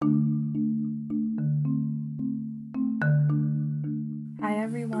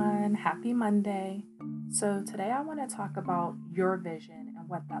everyone. Happy Monday. So, today I want to talk about your vision and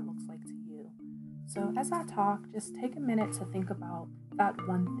what that looks like to you. So, as I talk, just take a minute to think about that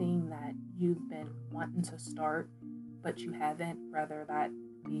one thing that you've been wanting to start, but you haven't, whether that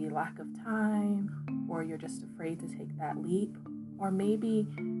be lack of time, or you're just afraid to take that leap, or maybe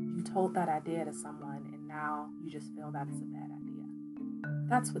you told that idea to someone and now you just feel that it's a bad idea.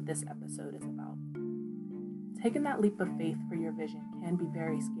 That's what this episode is about. Taking that leap of faith for your vision can be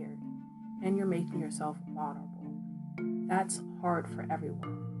very scary, and you're making yourself vulnerable. That's hard for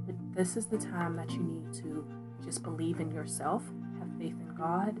everyone, but this is the time that you need to just believe in yourself, have faith in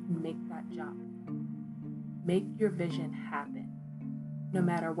God, and make that jump. Make your vision happen. No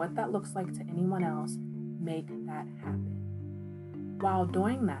matter what that looks like to anyone else, make that happen. While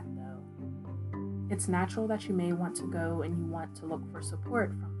doing that, though, it's natural that you may want to go and you want to look for support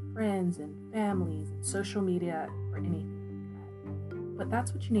from friends and families and social media or anything like that. But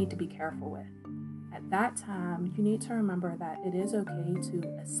that's what you need to be careful with. At that time, you need to remember that it is okay to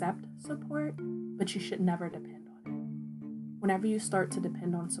accept support, but you should never depend on it. Whenever you start to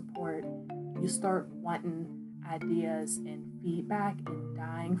depend on support, you start wanting ideas and feedback and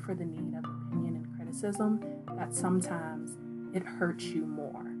dying for the need of opinion and criticism, that sometimes it hurts you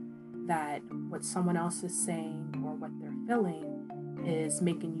more. That what someone else is saying or what they're feeling is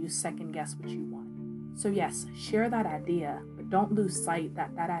making you second guess what you want. So yes, share that idea, but don't lose sight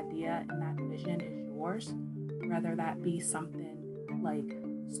that that idea and that vision is yours. Whether that be something like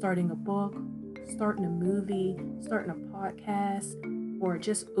starting a book, starting a movie, starting a podcast, or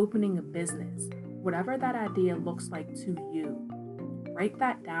just opening a business. Whatever that idea looks like to you, write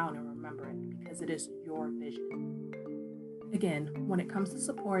that down and remember it because it is your vision. Again, when it comes to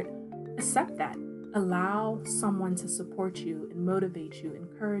support, accept that. Allow someone to support you and motivate you,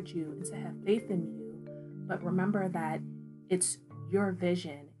 encourage you, and to have faith in you. But remember that it's your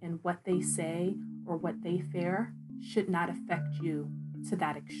vision, and what they say or what they fear should not affect you to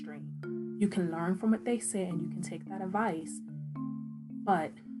that extreme. You can learn from what they say and you can take that advice,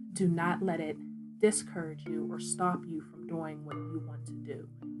 but do not let it discourage you or stop you from doing what you want to do,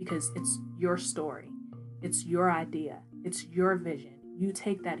 because it's your story, it's your idea, it's your vision. You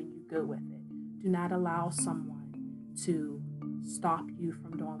take that and you go with it. Do not allow someone to stop you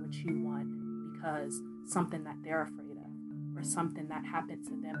from doing what you want because something that they're afraid of or something that happened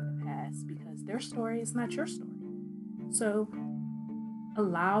to them in the past, because their story is not your story. So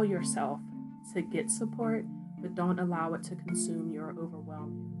allow yourself to get support, but don't allow it to consume you or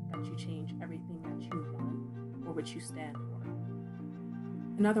overwhelm you, that you change everything that you want or what you stand for.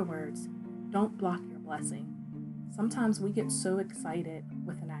 In other words, don't block your blessing. Sometimes we get so excited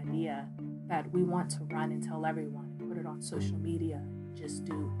with an idea that we want to run and tell everyone, put it on social media, just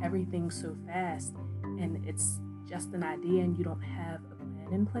do everything so fast, and it's just an idea and you don't have a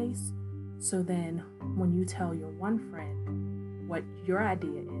plan in place. So then when you tell your one friend what your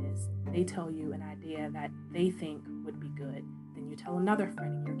idea is, they tell you an idea that they think would be good. Then you tell another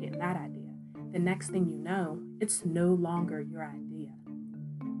friend and you're getting that idea. The next thing you know, it's no longer your idea.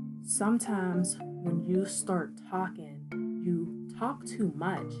 Sometimes when you start talking, you talk too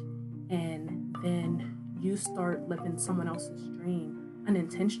much, and then you start living someone else's dream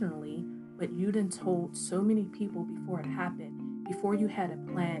unintentionally, but you done told so many people before it happened, before you had a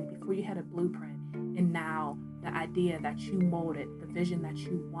plan, before you had a blueprint, and now the idea that you molded, the vision that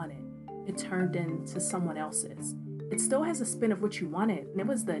you wanted, it turned into someone else's. It still has a spin of what you wanted, and it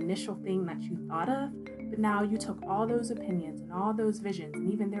was the initial thing that you thought of, but now you took all those opinions and all those visions and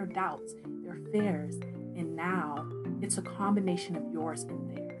even their doubts, their fears, and now it's a combination of yours and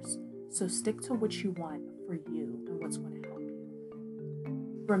theirs. So stick to what you want for you and what's going to help you.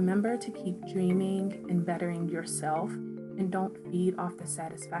 Remember to keep dreaming and bettering yourself, and don't feed off the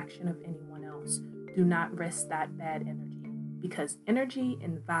satisfaction of anyone else. Do not risk that bad energy, because energy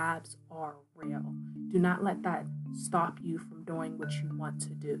and vibes are real. Do not let that stop you from doing what you want to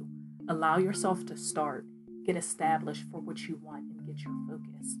do. Allow yourself to start, get established for what you want, and get your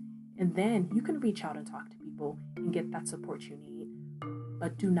focus. And then you can reach out and talk to people and get that support you need.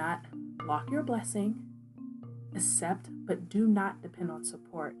 But do not block your blessing. Accept, but do not depend on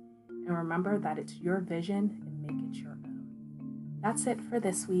support. And remember that it's your vision and make it your own. That's it for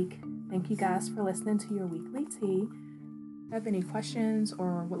this week. Thank you guys for listening to your weekly tea. If you have any questions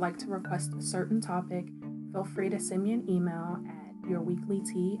or would like to request a certain topic, feel free to send me an email at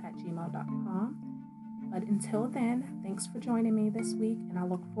yourweeklytea@gmail.com. But until then, thanks for joining me this week, and I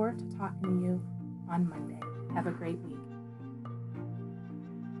look forward to talking to you on Monday. Have a great week.